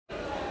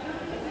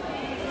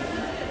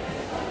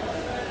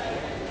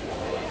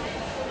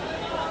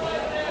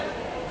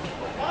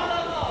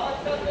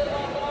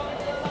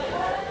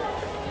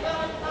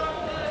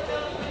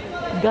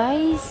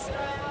Guys,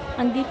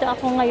 andito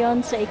ako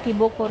ngayon sa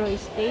Ikebukuro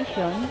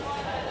Station.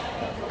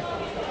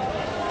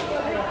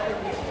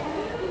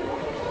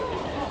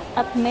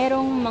 At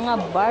merong mga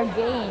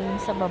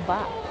bargain sa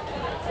baba.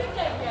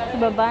 Sa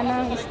baba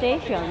ng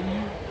station.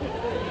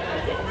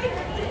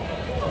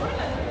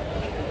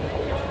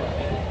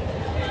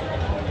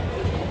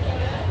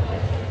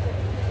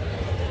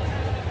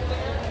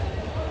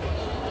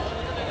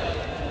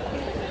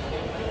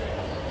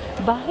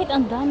 Bakit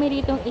ang dami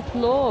ritong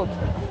itlog?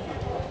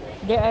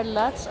 There are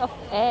lots of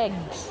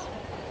eggs.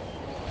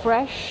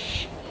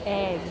 Fresh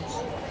eggs.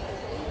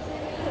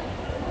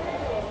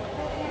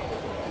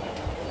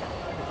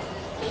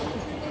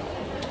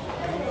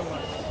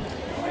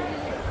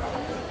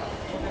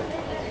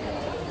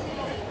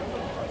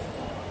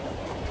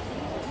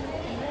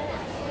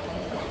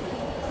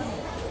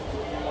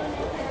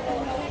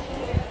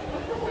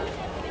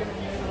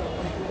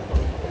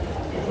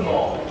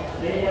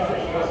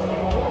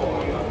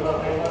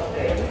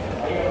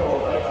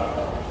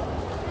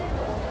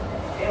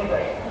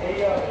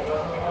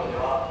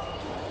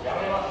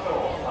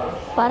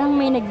 Parang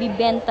may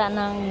nagbibenta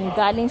ng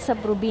galing sa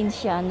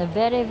probinsya na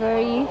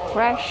very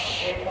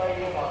fresh.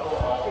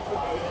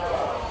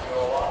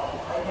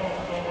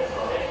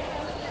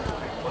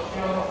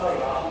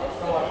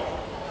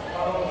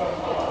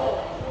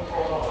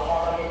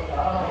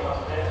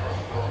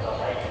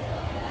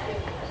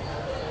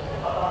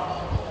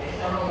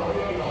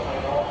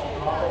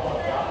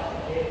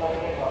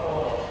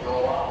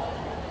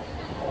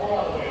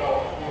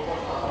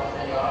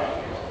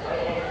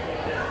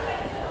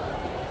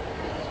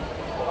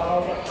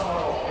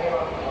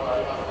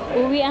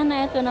 Uwian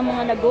na ito ng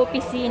mga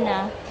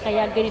nag-opisina,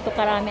 kaya ganito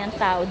karami ang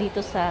tao dito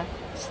sa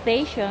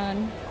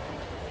station.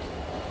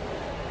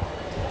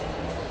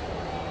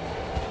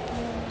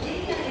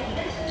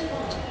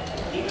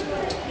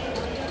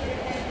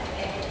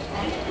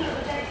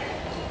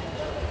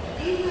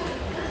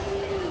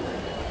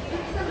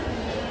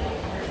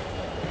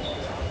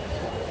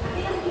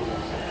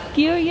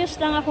 Curious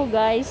lang ako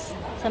guys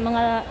sa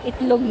mga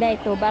itlog na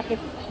ito,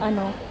 bakit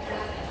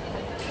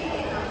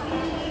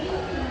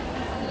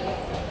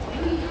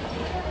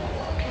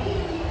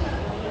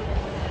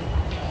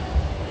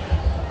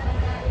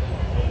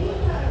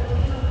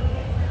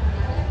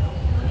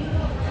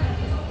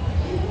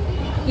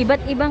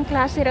iba't ibang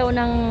klase raw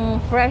ng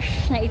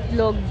fresh na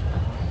itlog.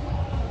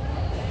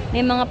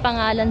 May mga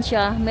pangalan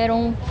siya.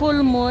 Merong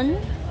full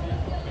moon,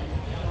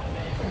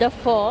 the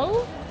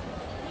fall,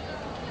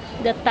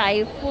 the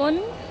typhoon,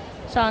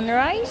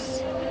 sunrise,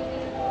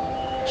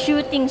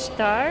 shooting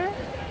star,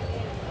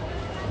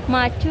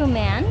 macho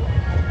man,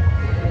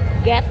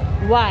 get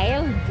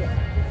wild,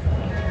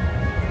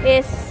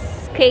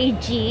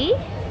 SKG,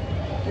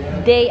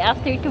 day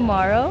after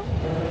tomorrow,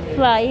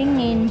 flying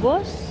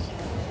nimbus,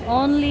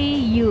 only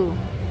you,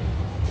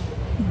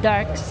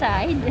 dark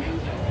side,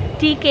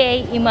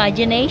 TK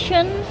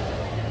imagination,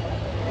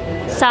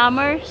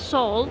 summer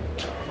salt,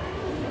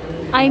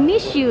 I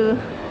miss you.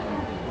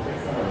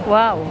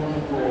 Wow.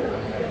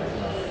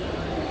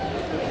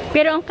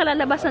 Pero ang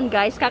kalalabasan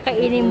guys,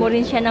 kakainin mo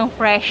rin siya ng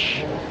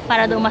fresh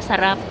para daw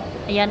masarap.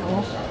 Ayan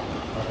oh.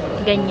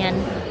 Ganyan.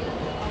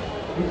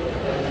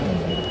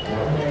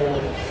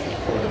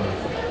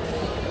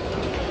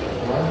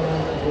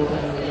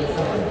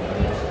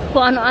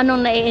 Kung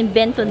ano-anong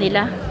nai-invento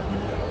nila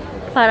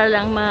para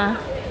lang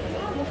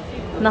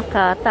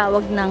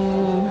makatawag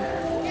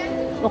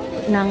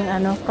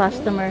ng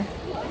customer.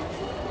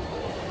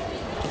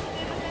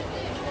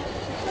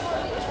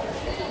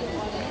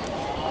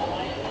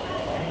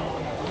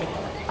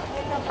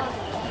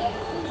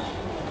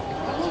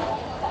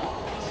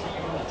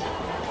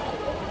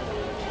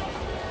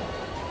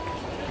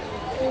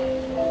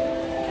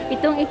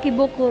 Itong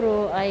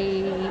Ikebukuro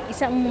ay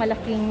isang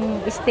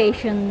malaking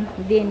station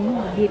din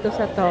dito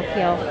sa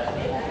Tokyo.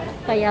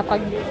 Kaya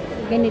pag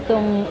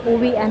ganitong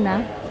uwian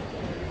na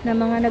ng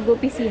mga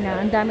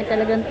nag-opisina, ang dami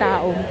talagang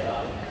tao.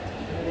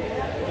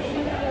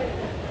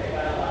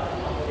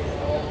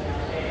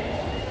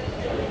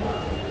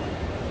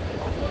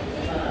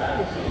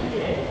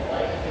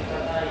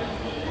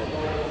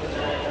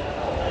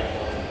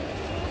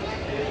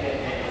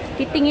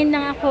 Titingin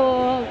lang ako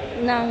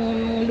ng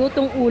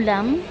lutong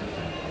ulam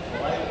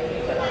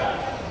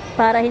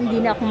para hindi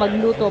na ako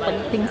magluto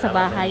pagdating sa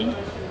bahay.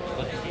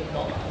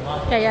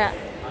 Kaya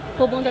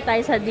pupunta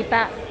tayo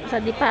sa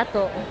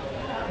Depato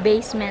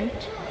basement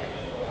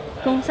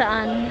kung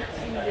saan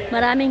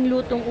maraming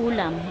lutong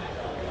ulam.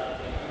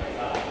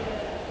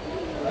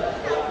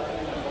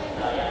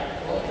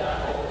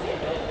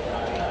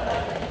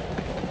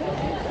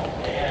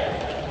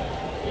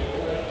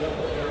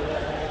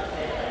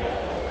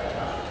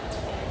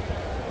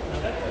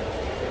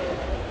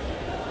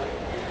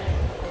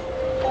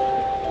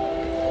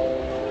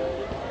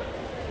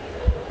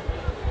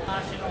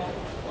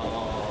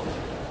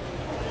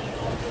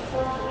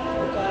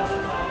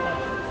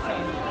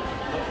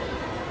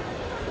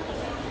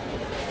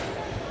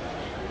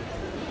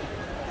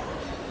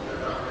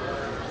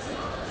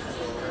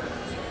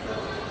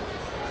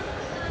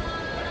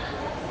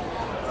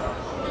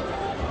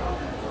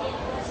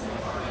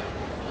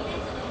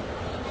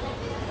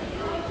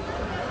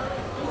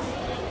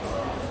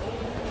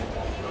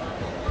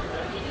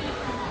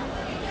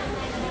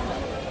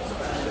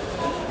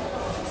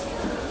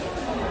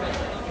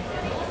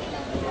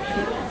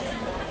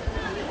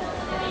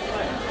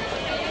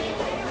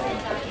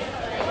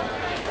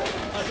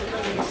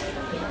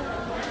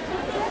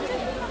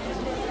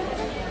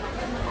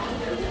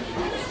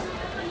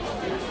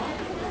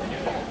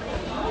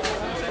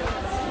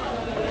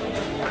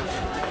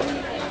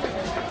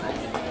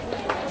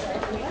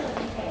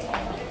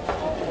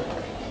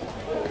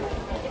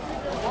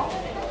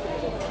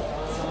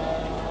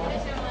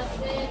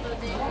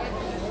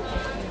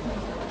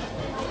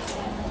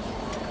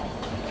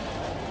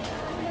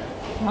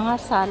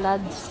 mga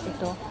salads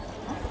ito.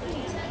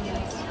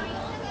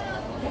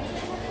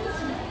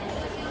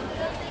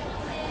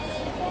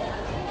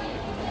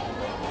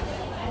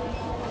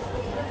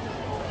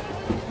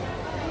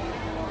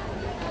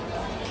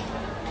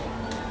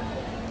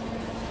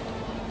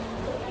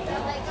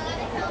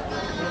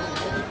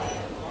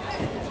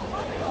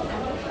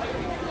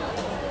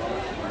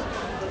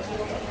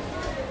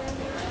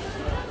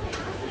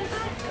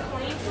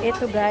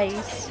 Ito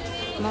guys,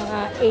 mga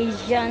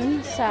Asian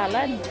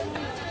salad.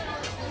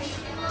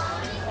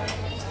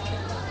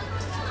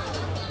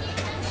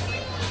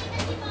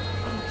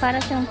 Para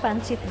siyang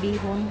pancit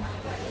bihon.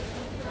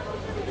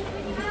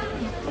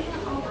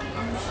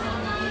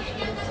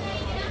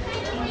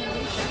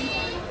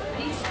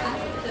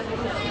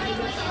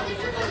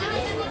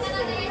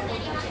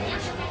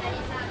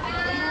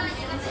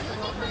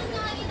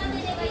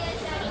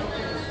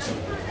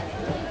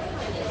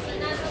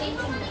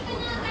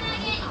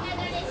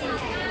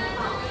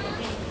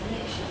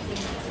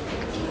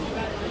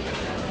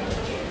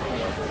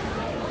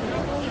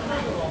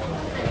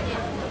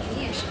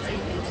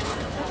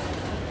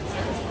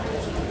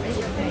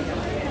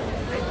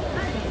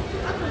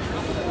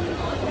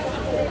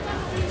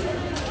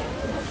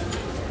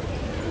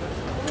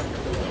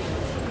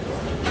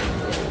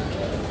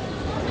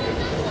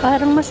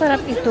 Parang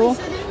masarap ito.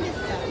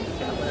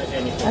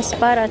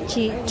 Aspara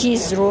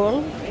cheese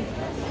roll.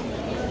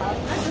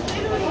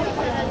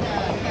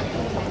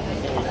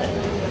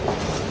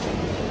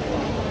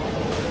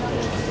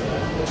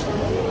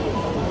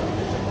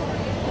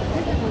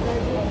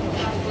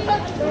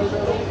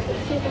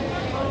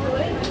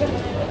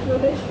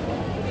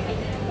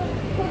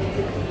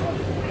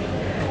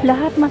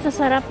 Lahat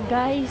masasarap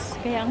guys,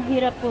 kaya ang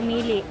hirap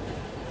pumili.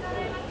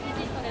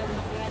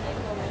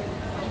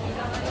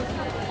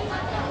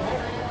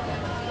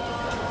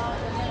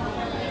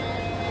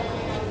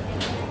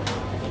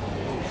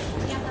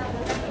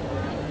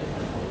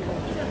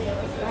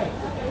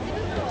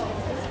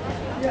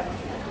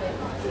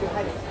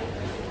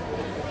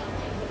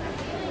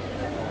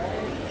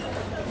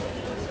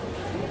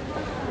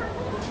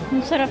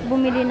 Ang sarap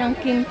bumili ng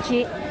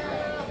kimchi.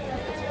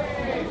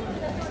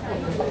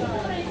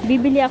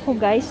 Bibili ako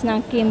guys ng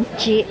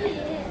kimchi.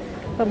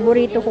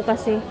 Paborito ko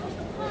kasi.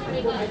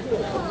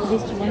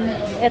 This one.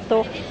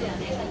 Ito.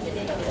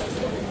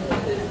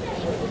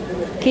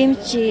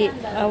 Kimchi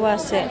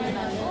awase.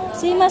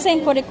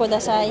 Sumimasen, kore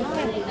kudasai.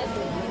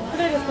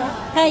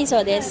 Hai,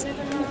 so desu.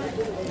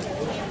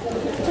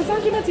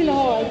 キムチの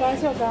方はいかがで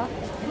しょうか。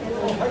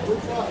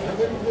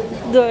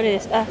どうで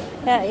す？あ、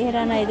い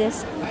らないで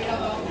す。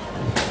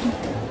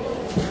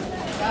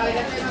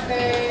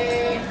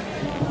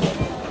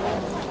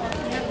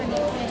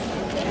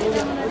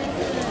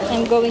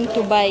I'm going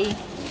to buy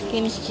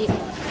kimchi.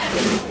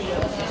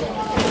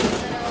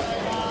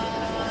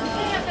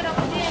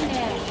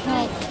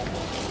 Hi.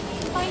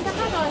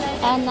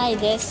 あ、ない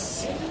です。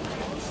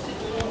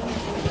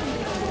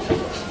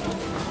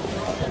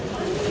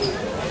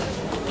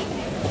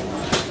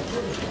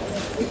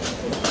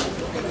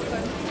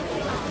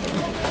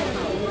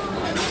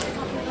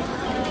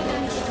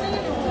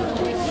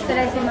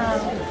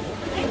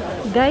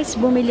Guys,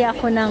 bumili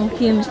ako ng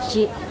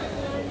kimchi.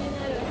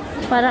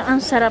 Parang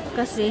ang sarap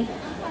kasi.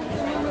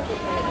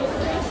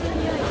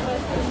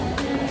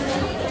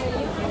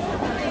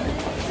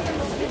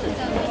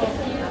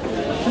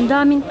 Ang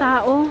daming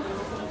tao.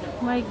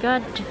 Oh my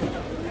God.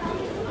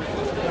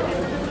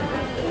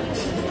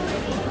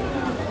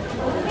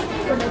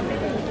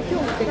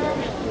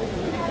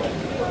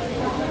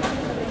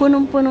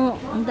 Punong-puno.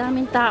 Ang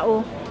daming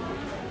tao.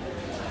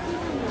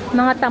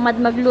 Mga tamad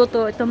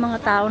magluto. Itong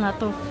mga tao na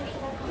to.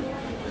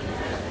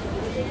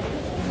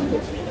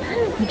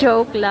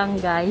 Joke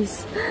lang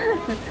guys.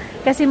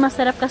 Kasi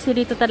masarap kasi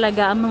dito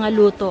talaga ang mga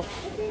luto.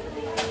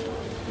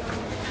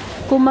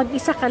 Kung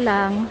mag-isa ka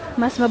lang,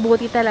 mas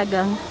mabuti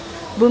talagang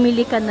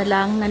bumili ka na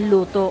lang ng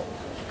luto.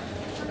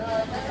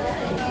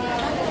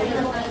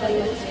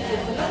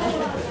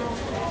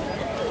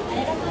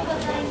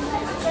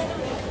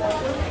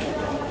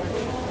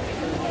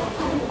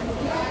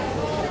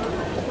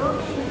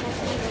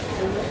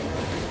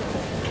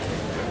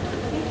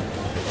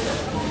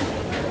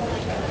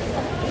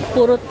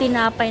 Puro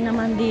tinapay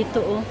naman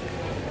dito, oh.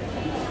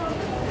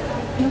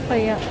 Ano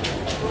kaya?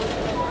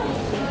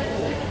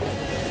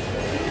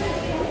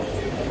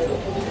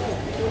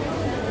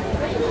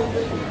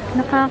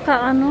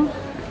 Nakakaano?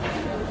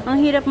 Ang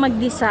hirap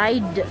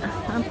mag-decide.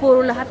 Ang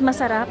puro lahat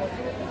masarap.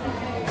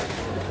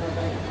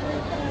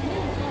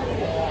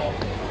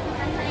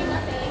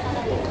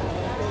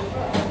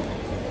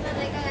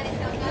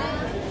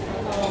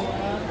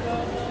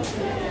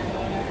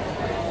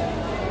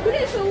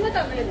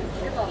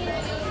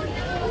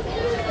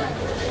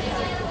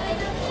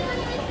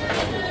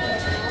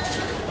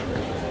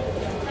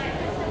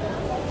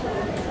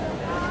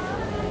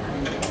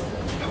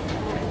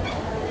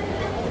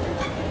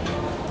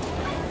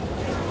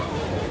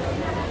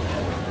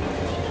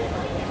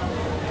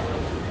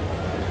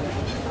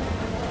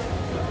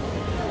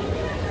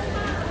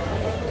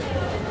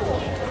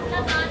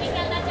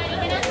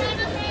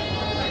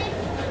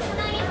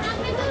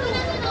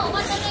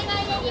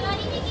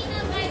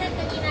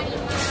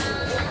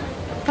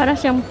 Para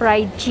siyang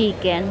fried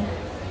chicken.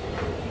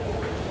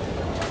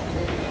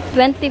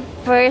 20%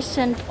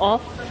 off.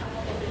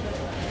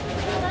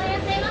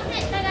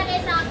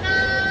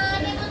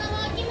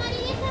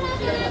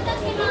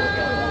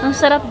 Ang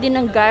sarap din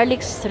ng garlic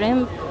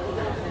shrimp.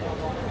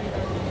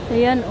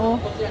 Ayan, oh.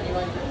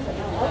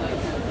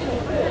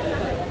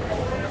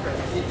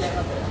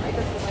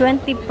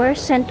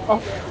 20%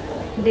 off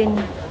din.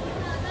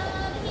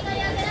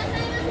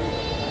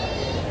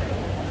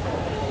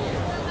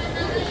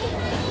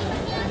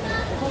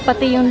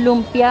 Pati yung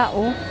lumpia,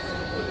 oh.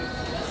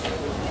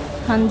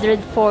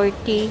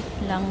 140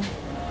 lang.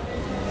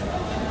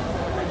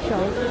 So,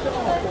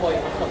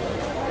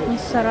 ang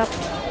sarap.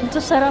 Ito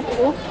sarap,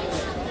 oh.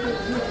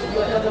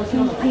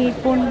 Yung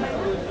hipon.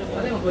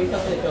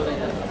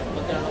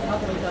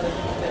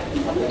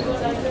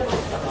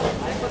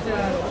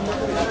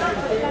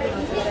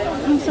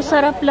 Ang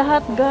sasarap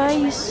lahat,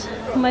 guys.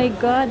 Oh my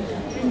God.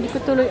 Hindi ko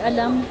tuloy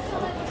alam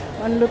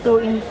anong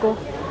lutuin ko.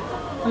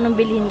 Anong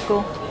bilhin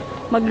ko.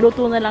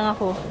 Magluto na lang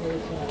ako.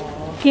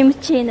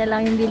 Kimchi na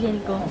lang yung bilhin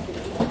ko.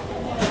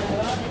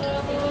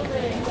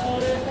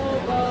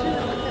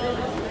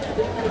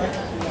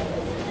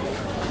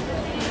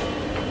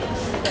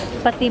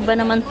 Pati ba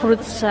naman fruit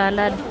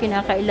salad,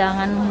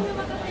 kinakailangan mo.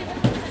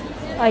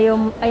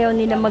 Ayaw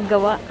nila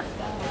maggawa.